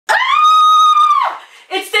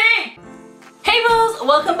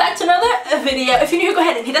welcome back to another video. If you're new, go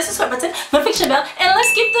ahead and hit that subscribe button, notification bell, and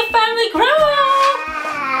let's keep the family growing.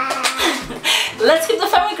 Let's keep the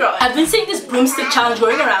family growing. I've been seeing this broomstick challenge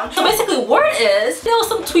going around. So basically, word is there was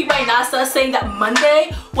some tweet by NASA saying that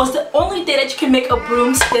Monday was the only day that you can make a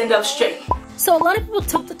broom stand up straight. So a lot of people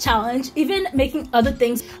took the challenge, even making other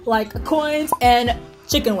things like coins and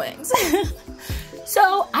chicken wings.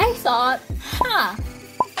 So I thought,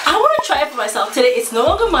 I want to try it for myself. Today it's no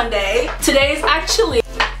longer Monday. Today is actually,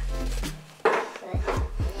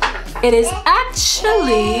 it is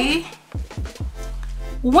actually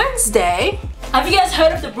Wednesday. Have you guys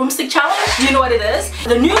heard of the broomstick challenge? Do you know what it is?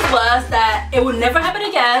 The news was that it would never happen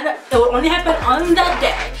again. It would only happen on that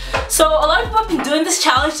day. So a lot of people have been doing this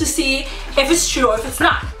challenge to see if it's true or if it's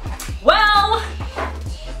not. Well,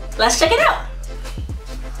 let's check it out.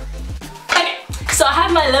 Okay, so I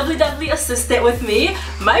have my lovely assistant with me,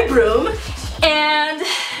 my broom, and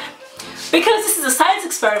because this is a science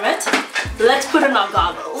experiment, let's put on our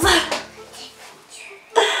goggles.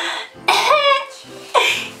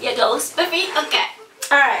 Here goes, Spiffy. Okay.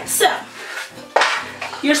 Alright, so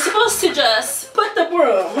you're supposed to just put the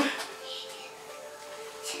broom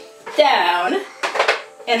down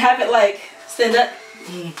and have it like stand up.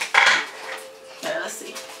 Let's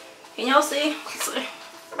see. Can y'all see? Let's see.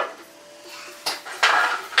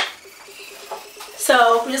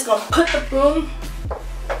 So we're just gonna put the broom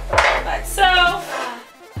like so.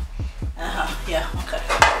 Yeah, okay.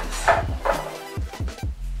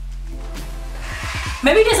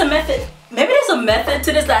 Maybe there's a method. Maybe there's a method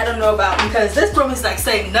to this that I don't know about, because this broom is like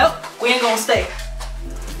saying, nope, we ain't gonna stay.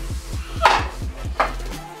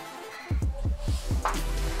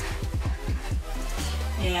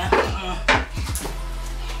 Yeah.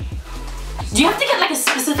 Do you have to get like a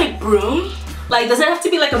specific broom? Like, does it have to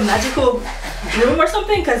be like a magical broom or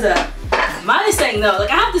something? Because mine is saying no. Like,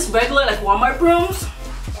 I have this regular like Walmart brooms,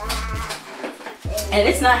 and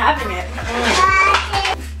it's not having it.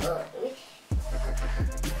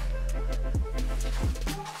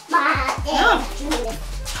 No.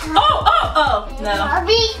 Oh, no.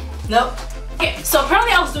 Nope. Okay, so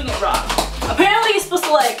apparently I was doing it wrong. Apparently you're supposed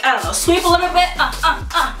to, like, I don't know, sweep a little bit.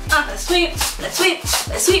 Let's sweep, let's sweep,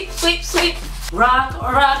 let's sweep, sweep, sweep. Rock,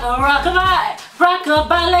 rockabye,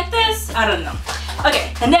 rockabye like this. I don't know.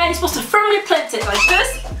 Okay, and then you're supposed to firmly plant it like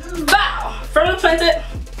this. Bow. Firmly plant it.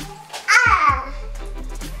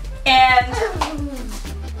 And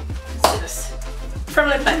let's do this.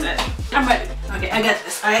 Firmly plant it. I'm ready. Okay, I got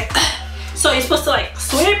this. Alright. So you're supposed to like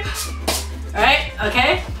sweep. Alright,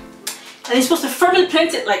 okay. And you're supposed to firmly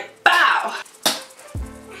plant it like bow.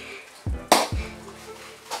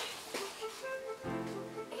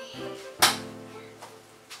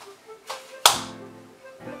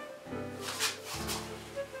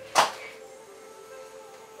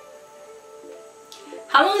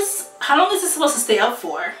 How long is this supposed to stay up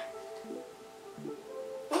for?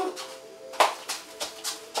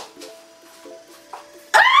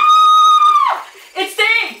 It's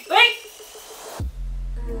staying! Wait!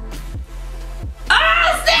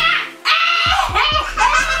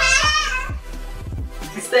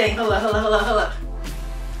 It's staying. Hold on.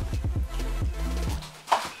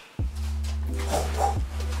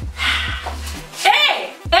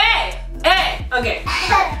 Hey! Okay.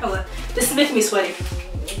 Hold on. This is making me sweaty.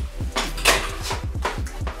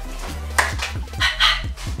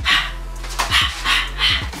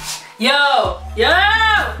 Yo!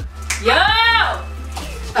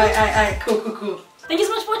 Alright, cool. Thank you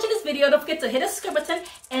so much for watching this video. Don't forget to hit the subscribe button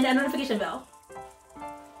and the notification bell.